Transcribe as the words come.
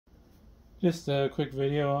Just a quick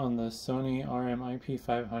video on the Sony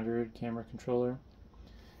DM-IP500 camera controller.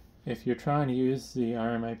 If you're trying to use the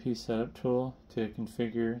RMIP setup tool to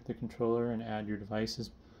configure the controller and add your devices,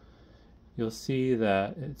 you'll see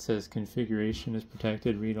that it says configuration is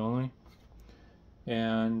protected read-only,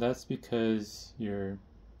 and that's because your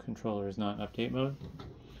controller is not in update mode.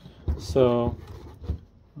 So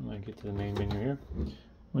I'm going to get to the main menu here.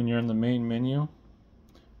 When you're in the main menu,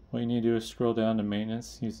 what you need to do is scroll down to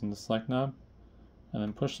maintenance using the select knob, and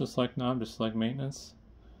then push the select knob to select maintenance.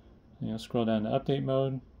 And you'll scroll down to update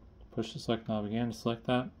mode, push the select knob again to select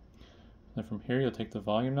that. Then from here you'll take the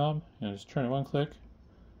volume knob and just turn it one click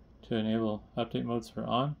to enable update modes for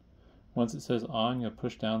on. Once it says on, you'll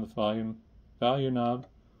push down the volume value knob,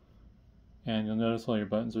 and you'll notice all your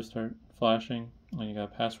buttons will start flashing and you got a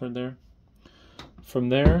password there. From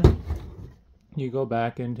there, you go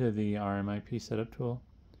back into the RMIP setup tool.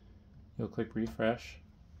 You'll click refresh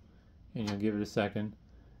and you'll give it a second,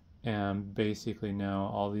 and basically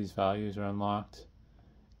now all these values are unlocked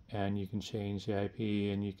and you can change the IP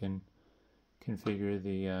and you can configure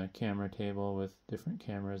the camera table with different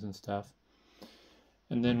cameras and stuff.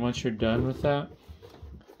 And then once you're done with that,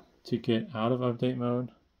 to get out of update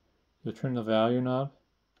mode, you'll turn the value knob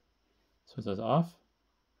so it says off,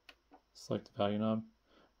 select the value knob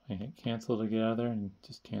and hit cancel to get out of there, and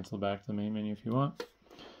just cancel back to the main menu if you want.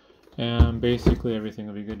 And basically everything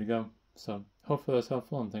will be good to go. So hopefully that's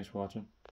helpful, and thanks for watching.